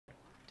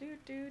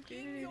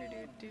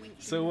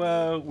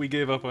So, we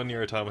gave up on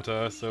your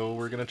Automata, so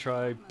we're gonna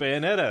try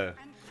Bayonetta.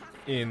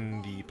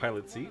 In the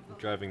pilot seat,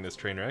 driving this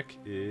train wreck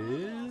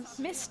is...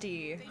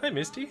 Misty. Hi,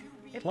 Misty.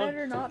 It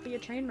better not be a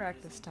train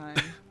wreck this time.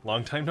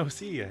 Long time no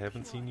see. I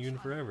haven't seen you in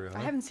forever, huh?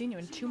 I haven't seen you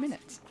in 2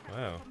 minutes.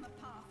 Wow.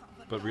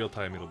 But real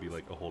time, it'll be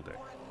like a whole day.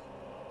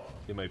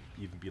 It might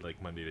even be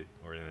like Monday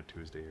or in a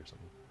Tuesday or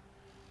something.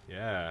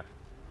 Yeah.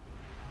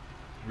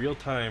 Real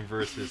time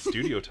versus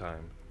studio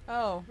time.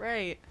 Oh,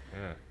 right.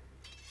 Yeah.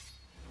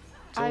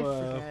 So, I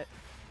forget.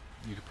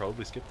 You could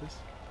probably skip this.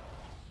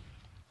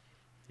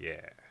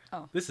 Yeah.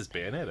 Oh. This is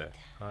Bayonetta.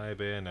 Hi,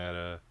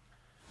 Bayonetta.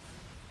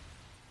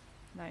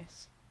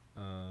 Nice.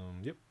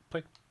 Yep,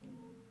 play.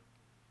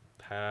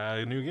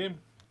 New game.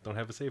 Don't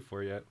have a save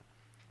for it yet.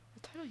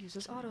 The title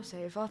uses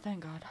autosave. Oh, thank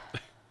God.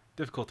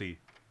 Difficulty.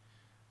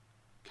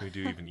 Can we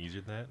do even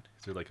easier than that?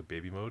 Is there like a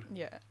baby mode?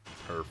 Yeah.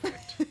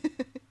 Perfect.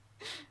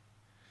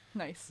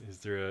 Nice. Is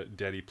there a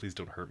daddy please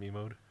don't hurt me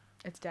mode?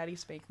 It's daddy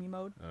spank me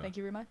mode. Thank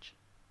you very much.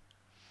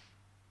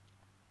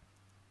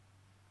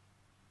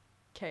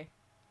 Okay.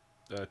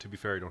 To be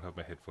fair, I don't have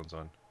my headphones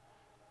on.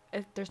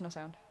 There's no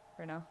sound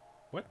right now.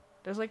 What?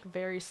 There's like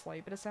very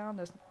slight bit of sound.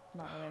 There's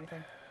not really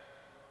anything.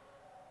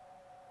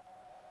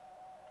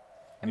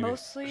 And Maybe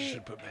mostly... I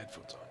should put my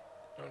headphones on.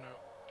 Oh no.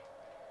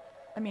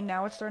 I mean,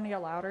 now it's starting to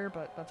get louder,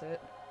 but that's it.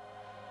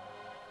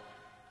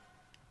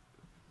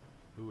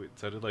 Ooh, it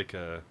sounded like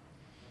a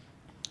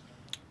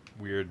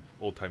weird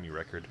old-timey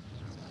record.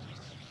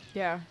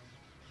 Yeah.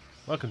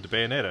 Welcome to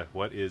Bayonetta.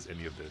 What is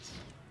any of this?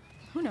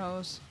 Who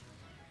knows?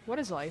 What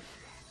is life?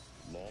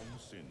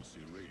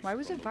 Why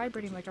was it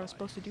vibrating like I was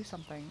supposed to do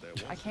something?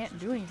 I can't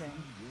do anything.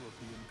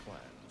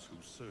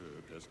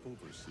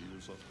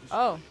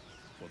 Oh.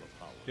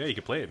 Yeah, you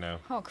can play it now.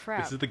 Oh,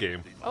 crap. This is the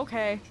game.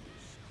 Okay.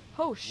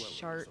 Oh,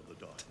 shart.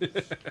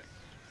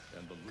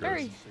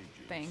 Very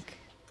thank.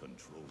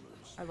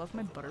 I love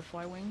my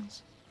butterfly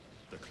wings.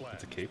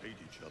 It's a cape.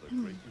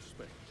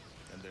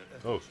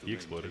 Oh, he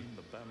exploded.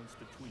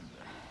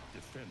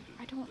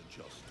 I don't...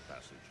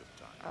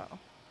 Oh.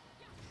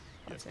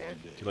 That's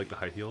it. Do you like the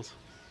high heels?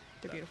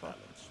 They're beautiful.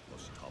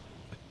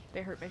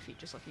 They hurt my feet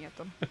just looking at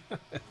them.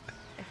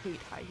 I hate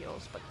high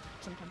heels, but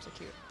sometimes they're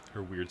cute.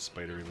 Her weird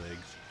spidery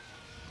legs.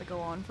 They go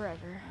on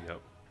forever.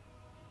 Yep.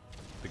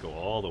 They go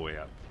all the way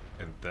up.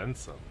 And then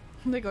some.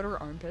 They go to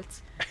her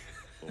armpits.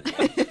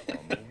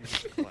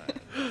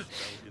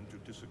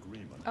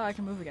 Oh, I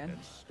can move again.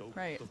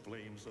 Right.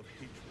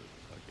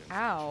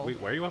 Ow.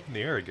 Wait, why are you up in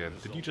the air again?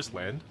 Did you just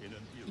land?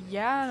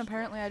 Yeah, and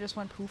apparently I just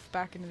went poof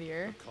back into the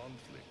air.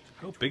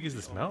 How big is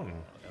this mountain?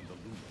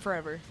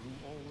 Forever.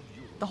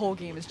 The whole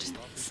game is just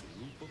this.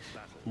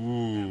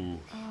 Ooh.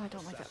 Oh, I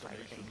don't like that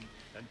vibrating.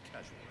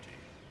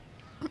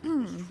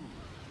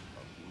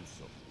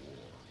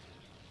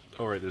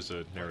 Oh, right, there's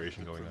a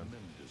narration going on.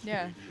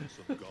 Yeah.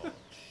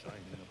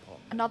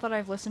 Not that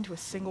I've listened to a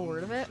single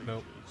word of it.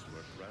 Nope.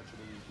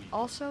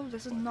 Also,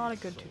 this is not a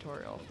good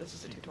tutorial. This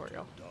is a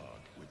tutorial.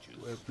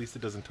 Well, at least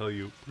it doesn't tell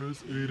you,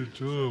 press A to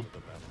jump.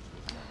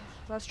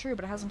 That's true,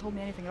 but it hasn't told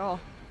me anything at all.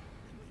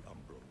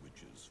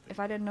 If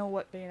I didn't know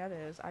what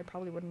Bayonetta is, I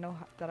probably wouldn't know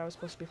that I was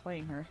supposed to be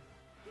playing her.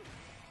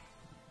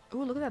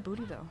 Ooh, look at that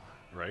booty, though.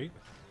 Right?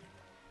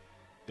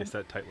 It's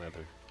that tight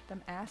leather.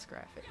 Them ass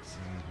graphics.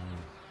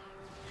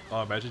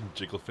 Oh, imagine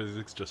jiggle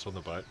physics just on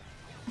the butt.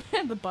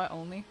 The butt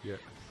only? Yeah.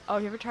 Oh,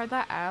 have you ever tried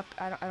that app?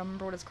 I don't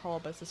remember what it's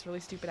called, but it's this really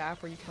stupid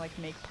app where you can, like,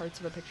 make parts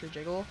of a picture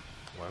jiggle.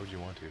 Why would you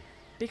want to?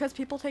 Because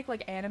people take,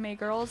 like, anime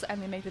girls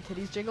and they make the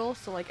titties jiggle,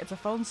 so, like, it's a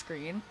phone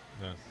screen.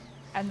 Yeah.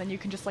 And then you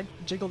can just, like,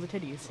 jiggle the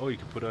titties. Oh, you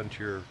can put it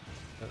onto your...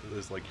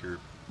 There's, like, your...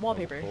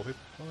 Wallpaper. Wallpaper?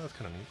 Oh, that's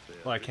kind of neat.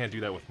 Well, I can't do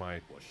that with my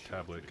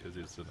tablet because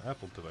it's an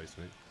Apple device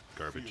and it's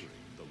garbage.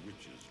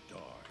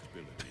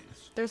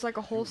 There's, like,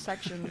 a whole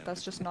section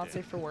that's just not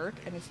safe for work,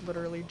 and it's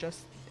literally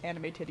just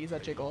anime titties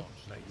that jiggle.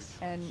 Nice.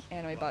 And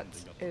anime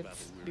butts.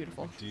 It's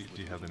beautiful. Do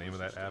you have the name of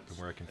that app and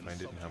where I can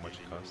find it and how much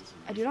it costs?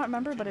 I do not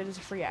remember, but it is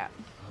a free app.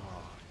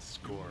 Oh,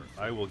 score.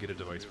 I will get a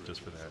device just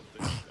for that.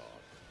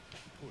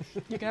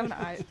 You can have an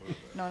i...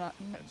 No, not...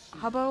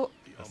 How about...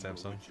 A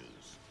Samsung?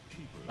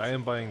 I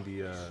am buying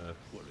the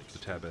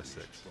Tab S6.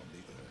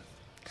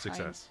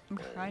 Success. I'm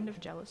kind of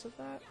jealous of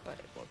that, but...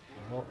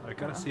 Well, I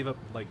gotta save up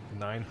like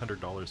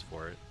 $900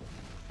 for it.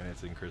 And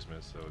it's in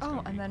Christmas, so it's Oh,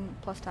 gonna be... and then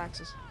plus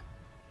taxes.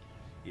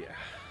 Yeah.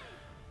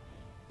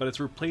 But it's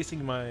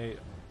replacing my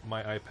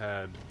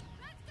iPad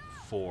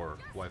 4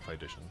 Wi-Fi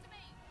edition.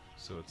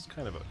 So it's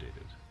kind of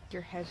outdated.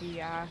 Your heavy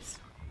ass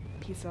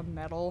piece of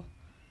metal.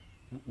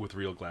 With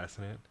real glass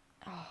in it?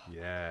 Oh.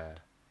 Yeah.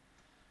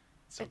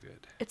 So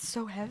good. It's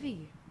so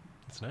heavy.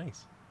 It's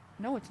nice.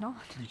 No, it's not.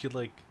 You could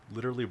like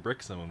literally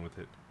brick someone with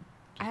it.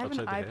 I have an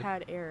upside the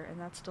head. iPad Air, and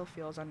that still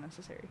feels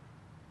unnecessary.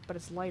 But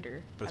it's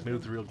lighter. But it's made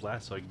with real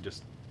glass, so I can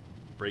just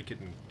break it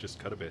and just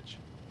cut a bitch.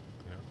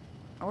 You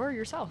know? Or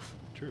yourself.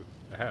 True.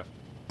 I have.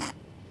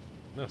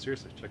 No,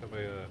 seriously. Check out my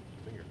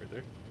finger right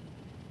there.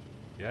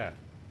 Yeah.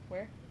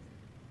 Where?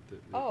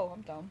 Oh,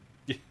 I'm dumb.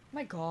 Yeah.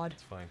 My God.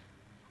 It's fine.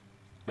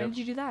 When did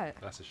you do that?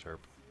 Glass is sharp.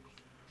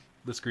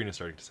 The screen is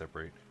starting to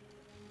separate.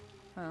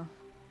 Oh.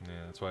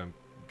 Yeah, that's why I'm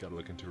gotta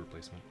look into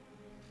replacement.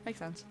 Makes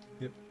sense.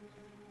 Yep.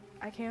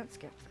 I can't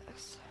skip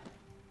this.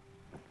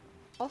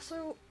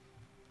 Also,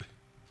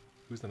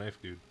 Who's the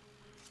knife dude?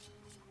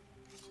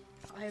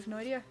 I have no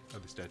idea. Are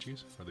they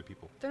statues? Or are they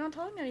people? They're not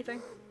telling me anything.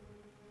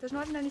 There's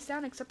not even any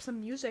sound except some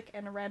music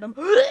and a random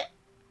I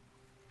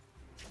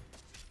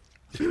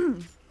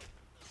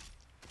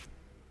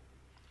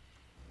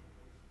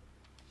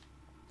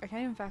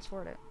can't even fast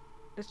forward it.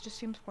 This just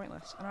seems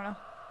pointless. I don't know.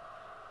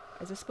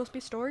 Is this supposed to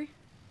be story?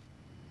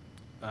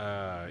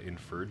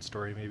 Inferred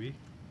story, maybe?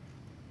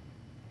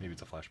 Maybe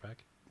it's a flashback?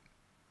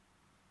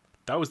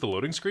 That was the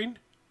loading screen?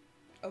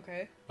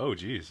 Okay. Oh,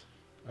 jeez.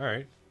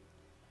 Alright.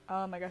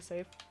 I gotta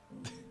save.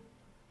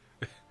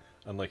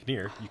 Unlike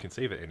Nier, you can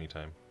save at any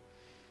time.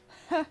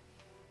 Go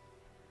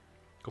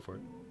for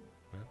it.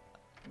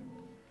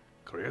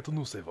 Create a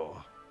new save.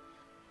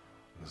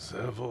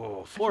 Save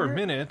 4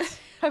 minutes.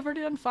 I've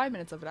already done 5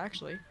 minutes of it,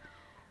 actually.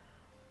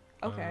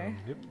 Okay.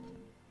 Yep.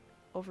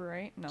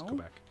 Overwrite? No. Let's go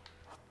back.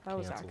 That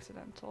was Cancel.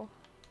 accidental.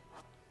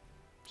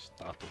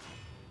 Stato.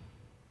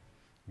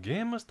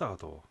 Game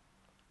stato.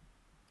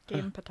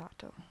 Game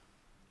potato.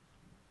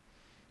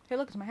 Hey,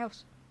 look, it's my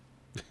house.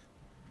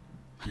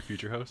 Your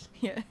future house?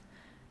 Yeah.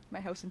 My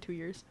house in 2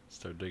 years.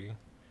 Start digging.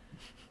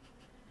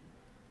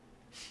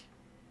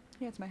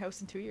 Yeah, it's my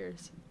house in 2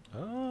 years.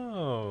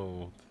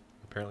 Oh.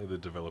 Apparently the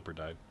developer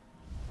died.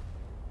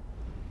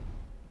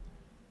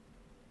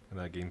 And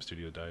that game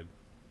studio died.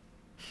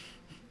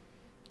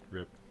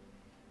 Rip.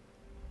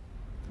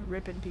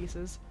 Rip in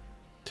pieces.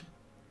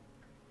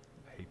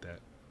 I hate that.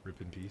 Rip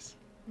in peace.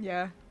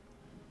 Yeah.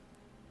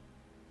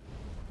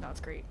 No, it's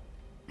great.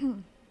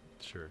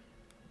 Sure.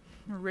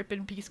 Rip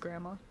in peace,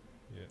 Grandma.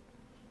 Yeah.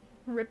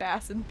 Rip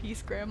ass in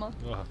peace, Grandma.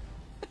 Oh.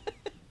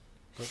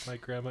 But my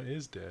grandma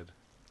is dead.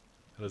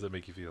 How does that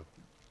make you feel?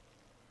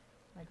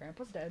 My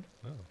grandpa's dead.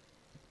 Oh.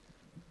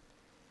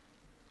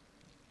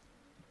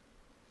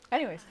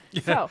 Anyways,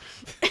 Yeah. so.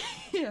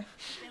 Yeah.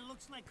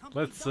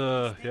 Let's,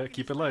 yeah,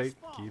 keep it light.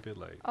 Keep it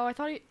light. Oh, I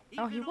thought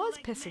he was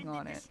pissing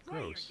on it.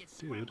 Gross.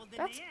 Dude.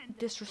 That's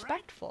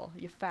disrespectful,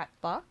 you fat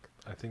fuck.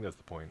 I think that's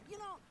the point.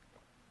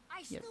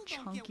 You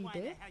chunky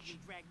bitch.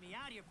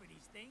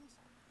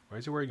 Why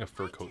is he wearing a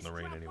fur coat in the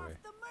rain anyway?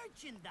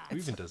 Who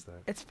even does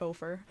that? It's faux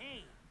fur.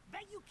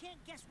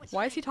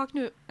 Why is he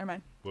talking to... Never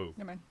mind. Whoa.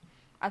 Never mind.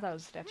 I thought it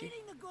was a statue.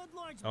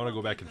 I want to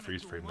go back and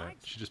freeze frame that.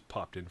 She just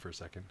popped in for a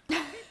second.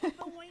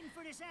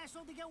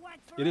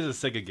 It is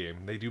a Sega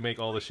game. They do make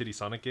all the shitty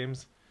Sonic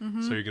games,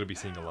 so you're going to be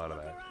seeing a lot of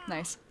that.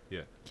 Nice.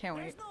 Yeah. Can't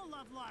wait.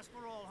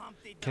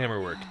 Camera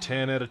work,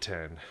 10 out of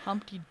 10.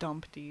 Humpty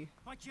Dumpty.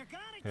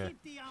 Yeah.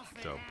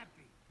 Dump.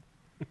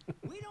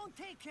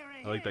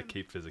 I like that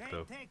cape physic,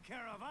 though.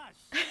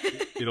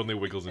 It only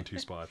wiggles in 2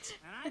 spots.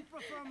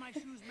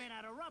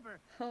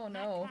 Oh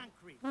no.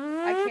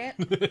 I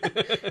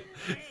can't...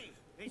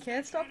 I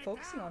can't stop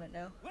focusing on it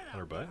now. On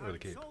her butt or the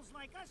cape?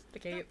 The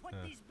cape.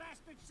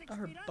 Oh,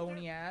 her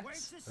bony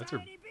ass. That's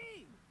her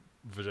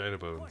vagina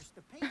bones.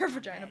 Her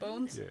vagina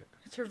bones? Yeah.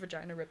 It's her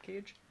vagina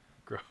ribcage.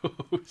 Gross.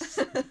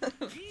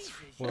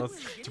 Well,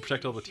 that's to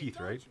protect all the teeth,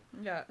 right?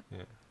 Yeah.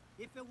 Yeah.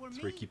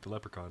 That's where you keep the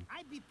leprechaun.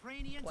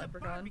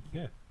 Leprechaun.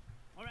 Yeah.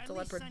 The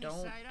leopard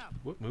don't.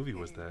 What movie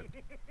was that?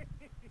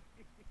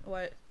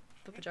 What?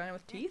 The vagina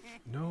with teeth?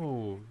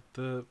 No,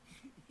 the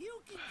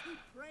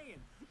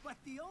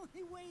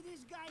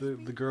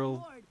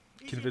girl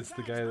convinced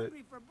the guy that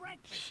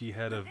she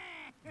had a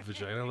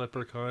vagina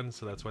leprechaun,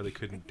 so that's why they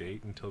couldn't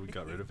date until we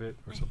got rid of it,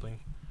 or something.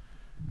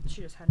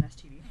 She just had an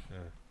STD. Yeah.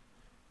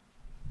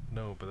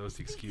 No, but that was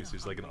the excuse. It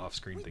was like an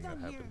off-screen thing that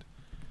happened.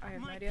 I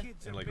have no idea.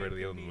 And like right at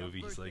the end of the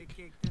movie, he's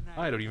like,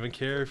 I don't even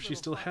care if she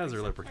still has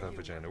her leprechaun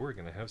vagina. We're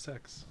gonna have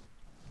sex.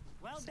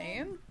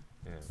 Same?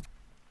 Yeah.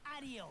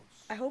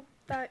 I hope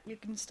that you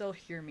can still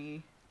hear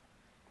me.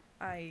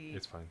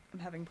 It's fine. I'm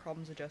having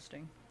problems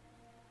adjusting.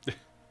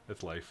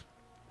 That's life,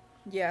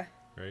 Yeah.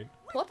 right?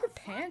 Pull up your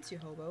pants, you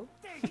hobo.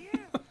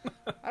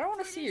 I don't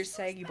want to see your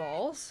saggy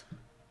balls.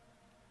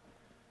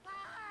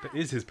 That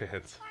is his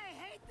pants.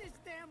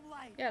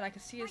 Yeah, and I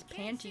can see his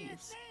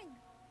panties.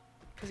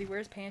 Because he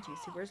wears panties.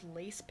 He wears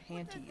lace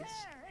panties.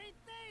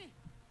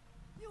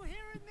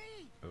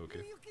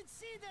 Okay.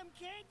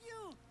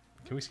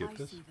 Can we skip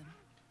this?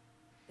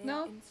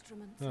 No.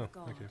 Oh,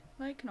 okay.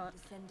 No, you cannot.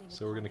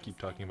 So we're gonna keep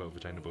talking about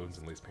vagina bones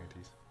and lace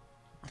panties.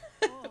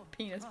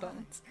 Penis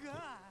bones.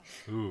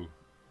 Ooh.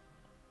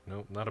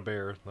 Nope, not a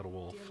bear, not a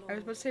wolf. I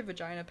was about to say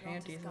vagina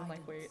panties, and I'm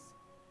like, wait.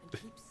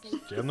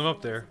 Jam them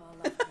up there.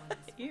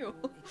 Ew.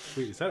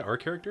 Wait, is that our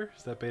character?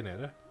 Is that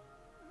Bayonetta?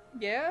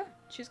 Yeah,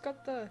 she's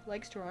got the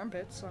legs to her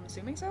armpits, so I'm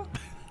assuming so.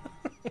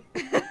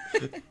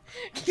 Can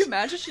you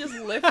imagine she just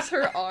lifts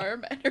her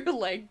arm and her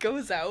leg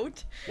goes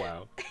out?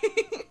 Wow.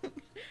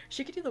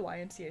 She could do the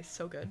YMCA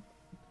so good.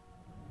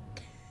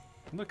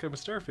 Look, I'm a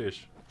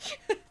starfish.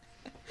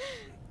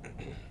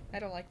 I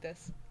don't like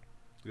this.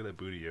 Look at that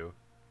booty, yo.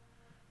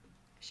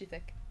 Is she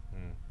thick?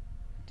 Mm.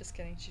 Just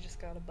kidding, she just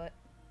got a butt.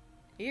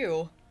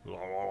 Ew.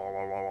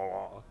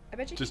 I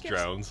bet you Just he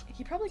gives, drowns.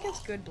 He probably gives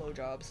good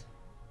blowjobs.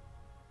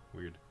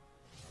 Weird.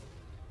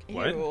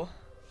 What? Ew.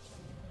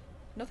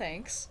 No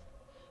thanks.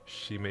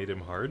 She made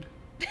him hard?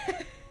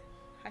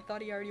 I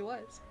thought he already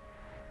was.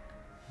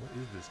 What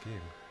is this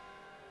game?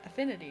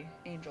 Affinity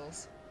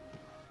Angels.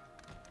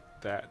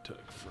 That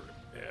took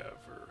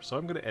forever. So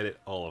I'm gonna edit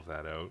all of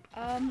that out.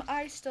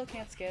 I still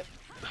can't skip.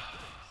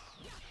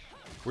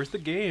 Where's the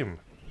game?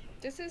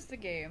 This is the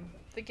game.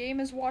 The game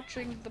is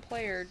watching the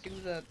player do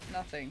the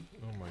nothing.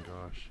 Oh my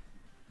gosh.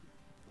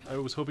 I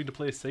was hoping to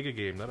play a Sega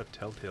game, not a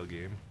Telltale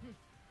game.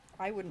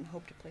 I wouldn't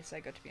hope to play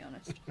Sega, to be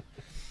honest.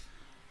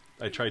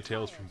 I tried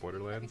Tales from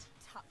Borderlands,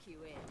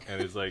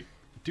 and it's like,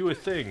 do a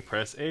thing,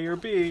 press A or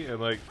B, and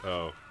like,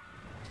 oh.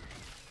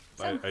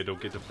 I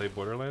don't get to play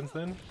Borderlands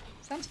then?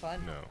 Sounds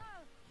fun. No.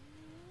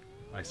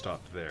 I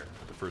stopped there,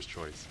 at the first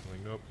choice. I'm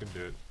like, nope, can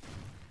do it.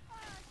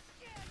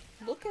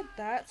 Look at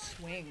that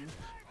swing.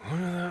 Look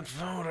at that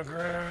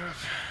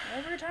photograph!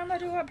 Every time I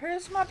do it,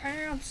 piss my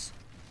pants.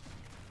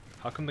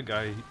 How come the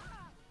guy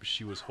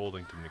she was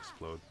holding didn't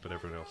explode, but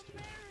everyone else did?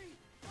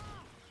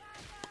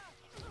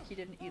 He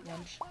didn't eat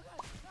lunch.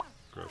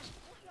 Gross.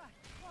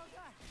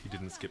 He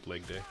didn't skip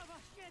leg day.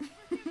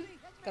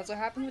 That's what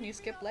happens when you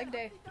skip leg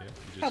day. Yeah, you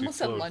I just almost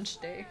said explode. lunch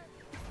day.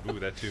 Ooh,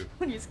 that too.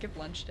 When you skip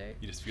lunch day.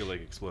 You just feel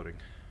like exploding.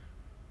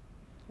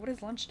 What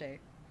is lunch day?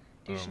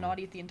 Do you just not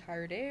eat the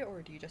entire day,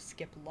 or do you just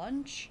skip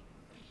lunch?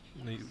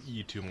 You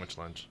eat too much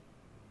lunch.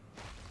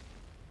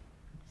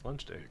 It's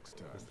lunch day.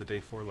 It's the day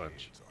for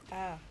lunch.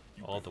 Ah.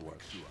 All the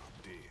lunch.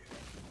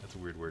 That's a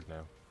weird word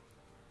now.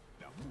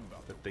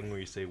 That thing where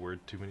you say word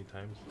too many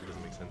times, it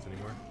doesn't make sense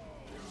anymore.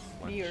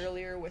 Lunch. Me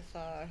earlier with,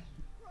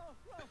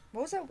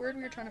 what was that word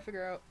we were trying to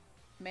figure out?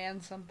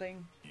 Man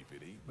something.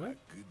 What?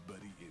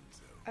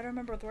 I don't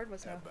remember what the word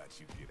was now.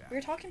 We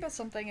were talking about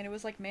something, and it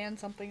was like man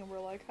something, and we're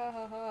like, ha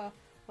ha ha.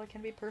 Well, it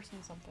can be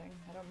person something.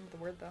 I don't remember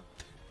the word, though.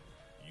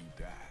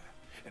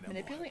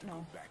 Manipulate?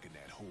 No.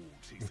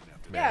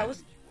 Yeah, it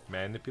was...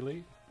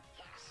 Manipulate?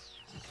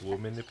 We'll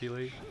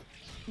manipulate?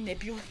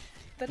 Manipulate?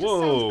 That just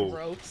Whoa. sounds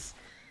gross.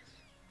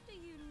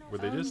 Were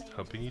they just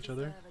humping each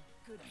other?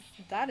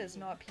 That is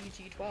not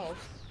PG-12.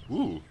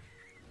 Ooh.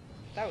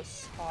 That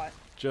was hot.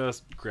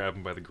 Just grab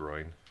him by the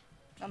groin.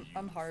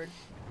 I'm hard.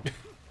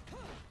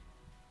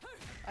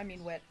 I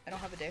mean wet. I don't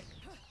have a dick.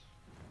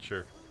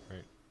 Sure.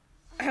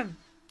 Right.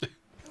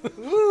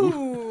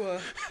 Ooh!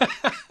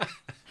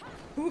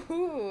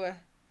 Ooh!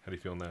 How do you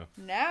feel now?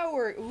 Now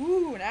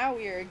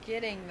we are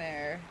getting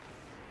there.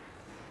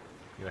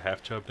 You got a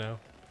half chub now?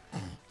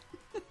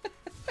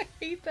 I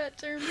hate that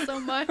term so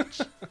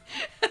much.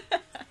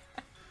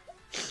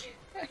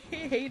 I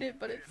hate it,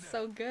 but it's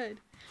so good.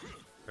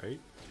 Right?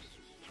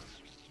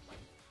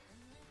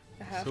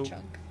 A half So,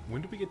 chunk.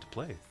 when do we get to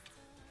play?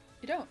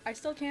 You don't. I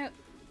still can't.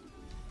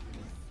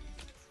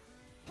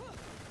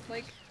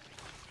 Like,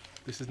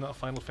 This is not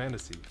Final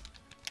Fantasy.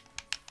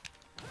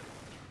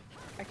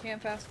 I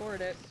can't fast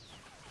forward it.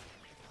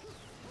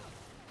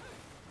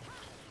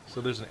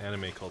 So there's an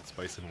anime called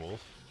Spice and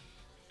Wolf,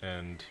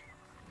 and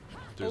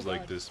there's Oh,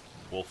 like God. this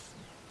wolf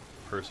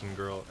person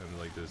girl and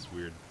like this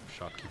weird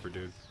shopkeeper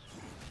dude.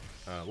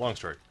 Long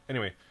story.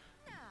 Anyway,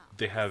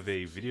 they have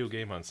a video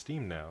game on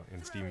Steam now,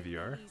 in Steam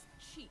VR,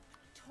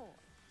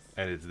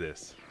 and it's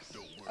this.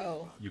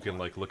 Oh. You can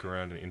like look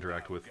around and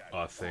interact with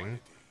a thing,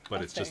 but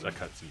A it's just a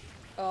thing. cutscene.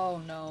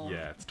 Oh no.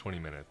 Yeah, it's 20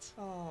 minutes.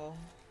 Oh.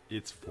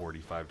 It's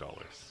 $45.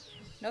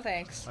 No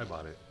thanks. I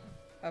bought it.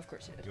 Of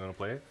course you did. You want to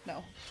play it?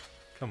 No.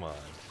 Come on.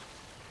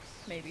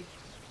 Maybe.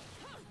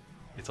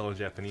 It's all in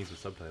Japanese with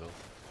subtitles.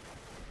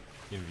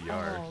 In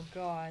VR. Oh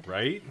god.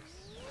 Right?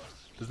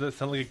 Does that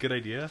sound like a good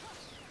idea?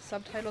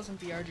 Subtitles and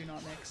VR do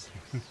not mix.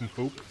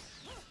 Nope.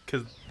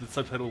 Because the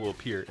subtitle will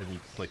appear and you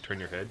like turn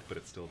your head, but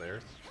it's still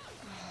there.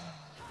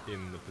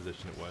 In the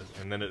position it was.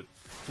 And then it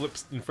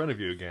flips in front of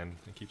you again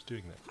and keeps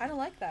doing that. I don't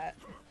like that.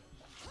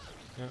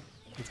 Yeah,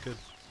 it's good.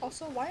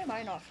 Also, why am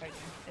I not fighting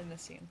in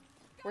this scene?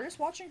 We're just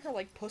watching her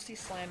like pussy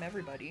slam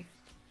everybody.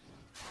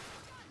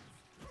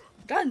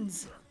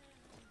 Guns!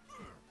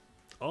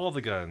 All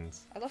the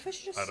guns. I love how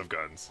she just Out of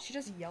guns. she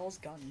just yells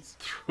guns.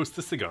 Throws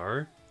the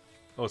cigar.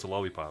 Oh, it's a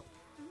lollipop.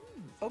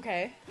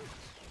 Okay.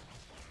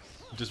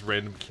 Just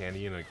random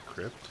candy in a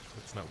crypt.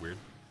 That's not weird.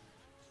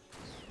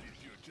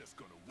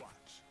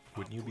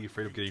 Wouldn't you be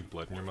afraid of getting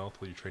blood in your mouth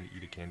while you're trying to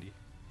eat a candy?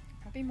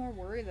 I'd be more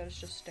worried that it's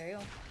just stale.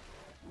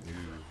 Ooh.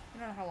 You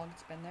don't know how long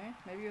it's been there.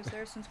 Maybe it was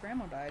there since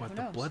Grandma died. But Who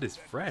the knows? blood is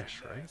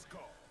fresh, right?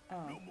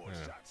 Oh. Yeah.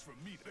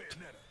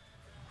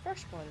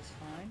 Fresh blood is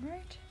fine,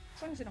 right?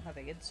 As long as they don't have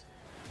AIDS.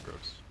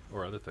 Gross.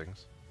 Or other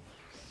things.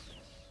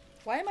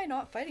 Why am I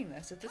not fighting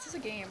this? If this is a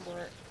game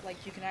where,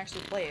 like, you can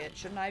actually play it,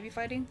 shouldn't I be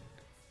fighting?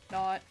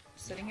 Not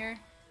sitting here?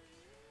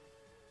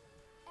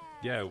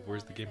 Yeah,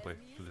 where's the gameplay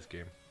for this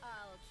game?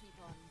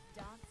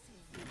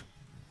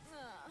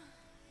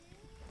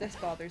 This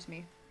bothers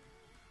me.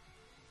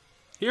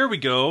 Here we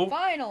go!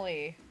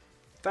 Finally!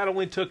 That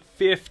only took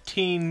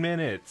 15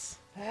 minutes!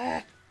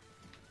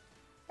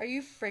 Are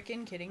you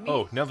freaking kidding me?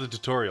 Oh, now the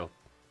tutorial.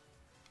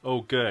 Oh,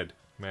 good.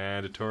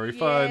 Mandatory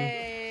fun.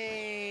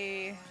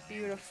 Yay!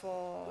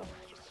 Beautiful.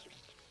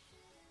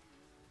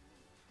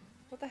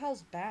 What the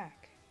hell's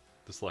back?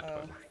 The The select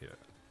button, yeah. Can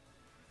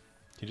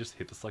you just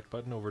hit the select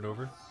button over and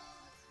over? Or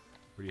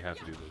do you have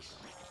to do this?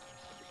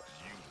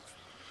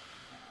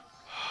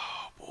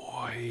 Oh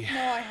boy. No,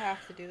 I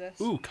have to do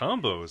this. Ooh,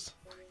 combos.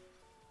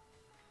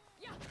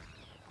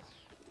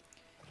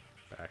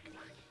 Back.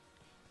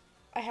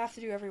 I have to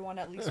do everyone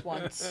at least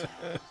once.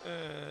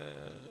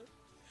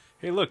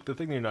 Hey, look, the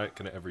thing you're not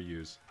gonna ever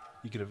use.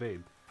 You can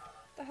evade.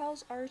 The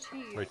hell's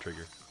RT? Right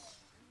trigger.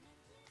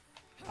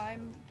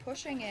 I'm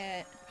pushing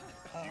it.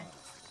 Oh.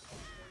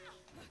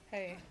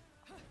 Hey.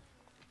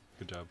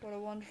 Good job. What a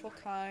wonderful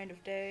kind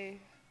of day.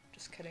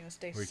 Just kidding, this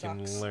day We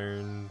sucks. can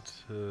learn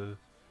to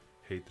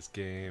hate this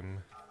game.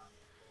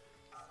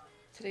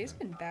 Today's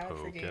been bad for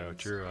Poke games.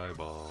 out your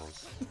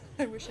eyeballs.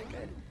 I wish I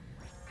could.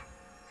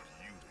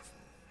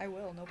 I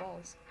will, no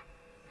balls.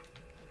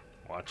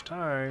 Watch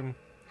time.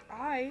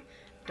 I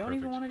don't Perfect.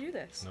 even want to do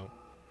this. Nope.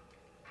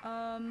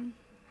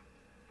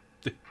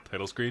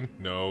 Title screen?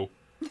 No.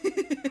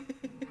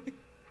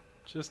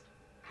 Just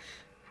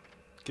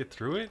get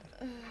through it.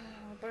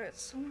 But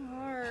it's so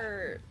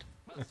hard.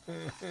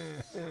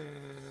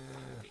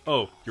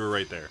 Oh, you were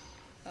right there.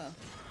 Oh.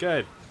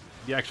 Good.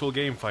 The actual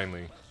game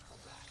finally.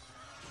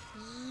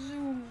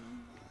 Zoom.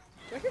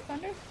 Do I hear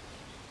thunder?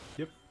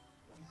 Yep.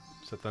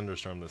 It's a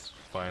thunderstorm that's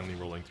finally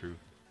rolling through.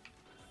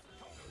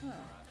 Oh.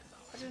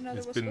 I didn't know there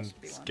It's was been supposed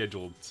to be one.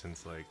 scheduled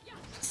since like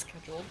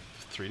Scheduled.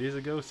 3 days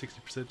ago.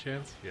 60%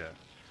 chance. Yeah.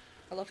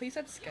 I love how you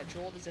said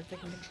scheduled as if they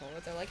can control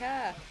it. They're like,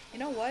 ah, you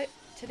know what?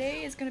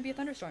 Today is going to be a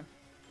thunderstorm.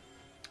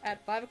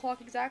 At 5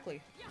 o'clock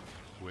exactly.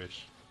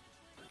 Wish.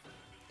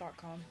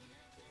 .com.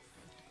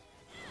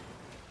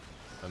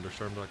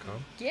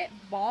 Thunderstorm.com. Get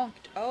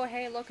bonked. Oh,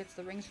 hey, look, it's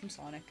the rings from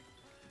Sonic.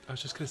 I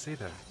was just gonna say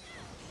that.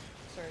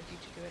 Sorry, beat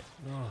you to it.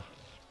 Oh,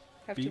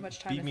 Have too much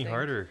time beat to me think.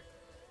 harder.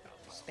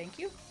 Spank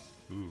you?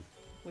 Ooh.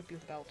 Whip you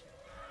with a belt.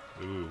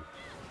 Ooh.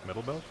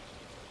 Metal belt?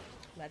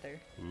 Leather.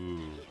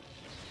 Ooh.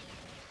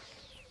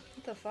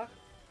 What the fuck?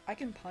 I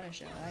can punish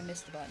him and I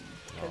missed the button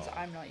because Oh.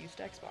 I'm not used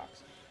to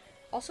Xbox.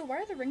 Also, why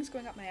are the rings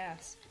going up my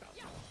ass?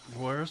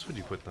 Where else would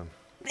you put them?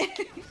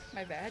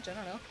 My badge? I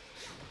don't know.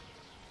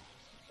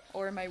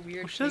 Or my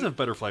weird. Oh, she does have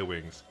butterfly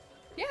wings.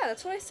 Yeah,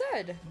 that's what I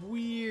said.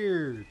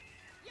 Weird.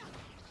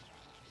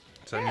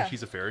 Does that mean Yeah.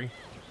 she's a fairy?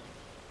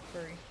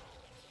 Furry.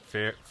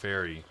 Fairy.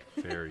 Fairy,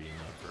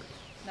 not furry.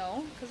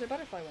 No, because they're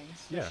butterfly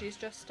wings. So Yeah. she's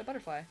just a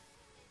butterfly.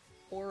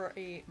 Or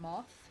a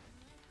moth.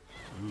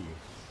 Ooh.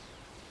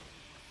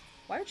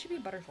 Why would she be a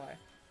butterfly?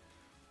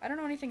 I don't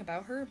know anything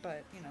about her,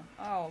 but, you know.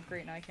 Oh,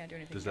 great, now I can't do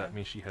anything. Does that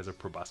mean she has a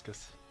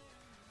proboscis?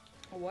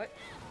 A what?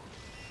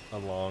 A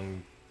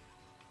long,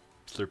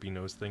 slurpy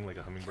nose thing like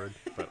a hummingbird,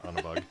 but on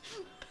a bug.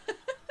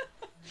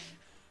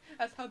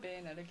 That's how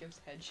Bayonetta gives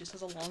head. She just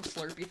has a long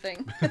slurpy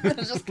thing. It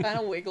just kind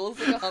of wiggles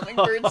like a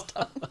hummingbird's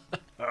tongue.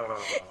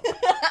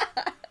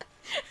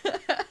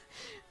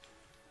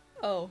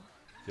 Oh.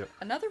 Yep.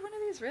 Another one of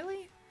these,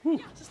 really? Whew.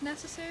 Is this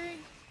necessary?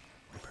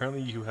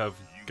 Apparently you have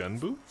gun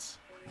boots?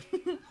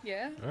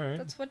 Yeah. Alright.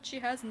 That's what she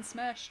has in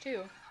Smash,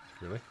 too.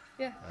 Really?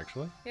 Yeah.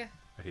 Actually? Yeah.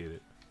 I hate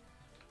it.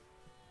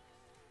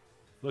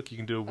 Look, you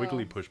can do a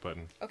wiggly Oh. push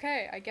button.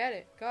 Okay, I get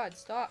it. God,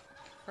 stop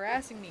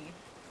harassing me.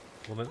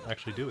 Well then,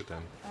 actually do it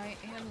then. I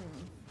am...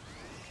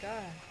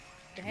 God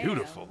damn.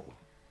 Beautiful.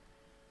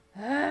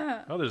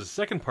 Ah. Oh, there's a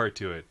second part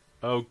to it.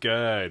 Oh,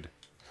 good.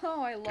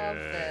 Oh, I love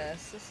Good.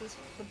 this. This is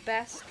the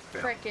best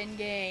frickin'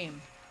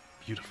 game.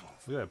 Beautiful.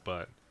 Look at that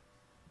butt.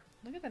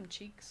 Look at them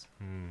cheeks.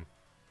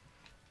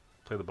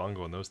 Play the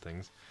bongo on those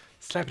things.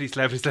 Slappity,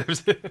 slappity,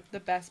 slaps. The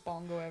best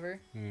bongo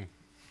ever. Hmm.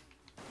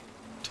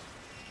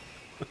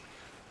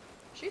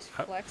 She's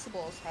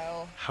flexible as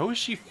hell. How is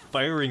she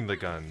firing the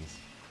guns?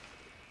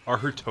 Are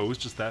her toes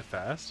just that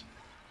fast?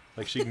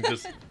 Like she can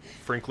just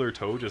frinkle her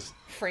toe, just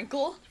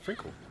Frinkle?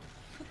 frinkle.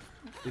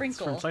 It's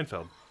Frinkle. from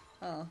Seinfeld.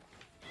 Oh.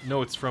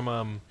 No, it's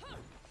from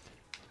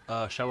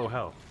Shallow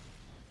Hal.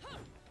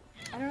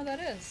 I don't know what that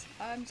is.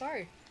 I'm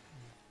sorry.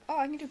 Oh,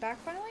 I can do back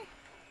finally?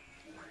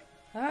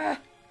 Ah!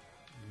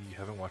 You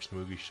haven't watched the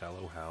movie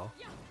Shallow Hal?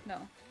 No.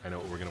 I know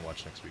what we're gonna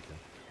watch next weekend.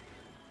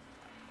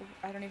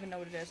 I don't even know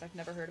what it is. I've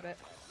never heard of it.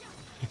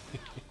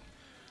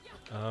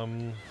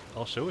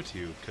 I'll show it to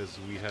you because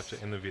we have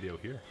to end the video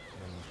here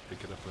and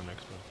pick it up for the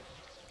next one.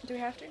 Do we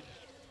have to?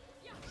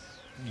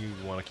 You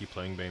want to keep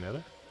playing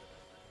Bayonetta?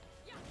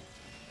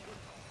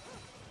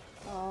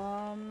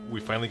 We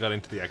finally got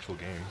into the actual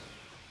game.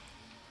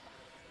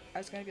 I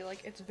was gonna be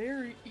like, it's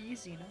very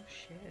easy. No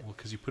shit. Well,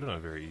 because you put it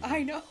on very easy.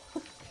 I know.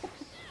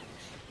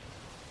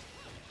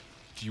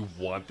 Do you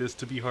want this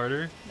to be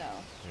harder? No.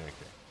 Yeah,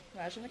 okay.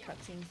 Imagine the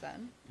cutscenes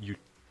then. You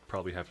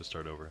probably have to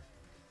start over.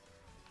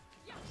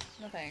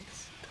 No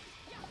thanks.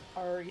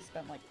 Already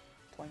spent like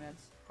 20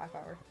 minutes, half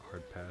hour.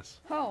 Hard pass.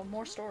 Oh,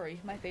 more story.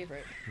 My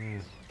favorite.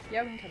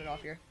 Yeah, we can cut it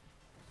off here.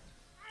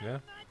 Yeah?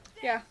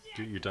 Yeah.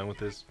 You're done with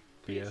this?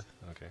 Please.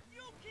 Yeah? Okay.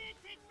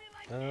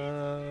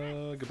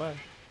 Goodbye.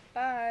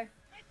 Bye.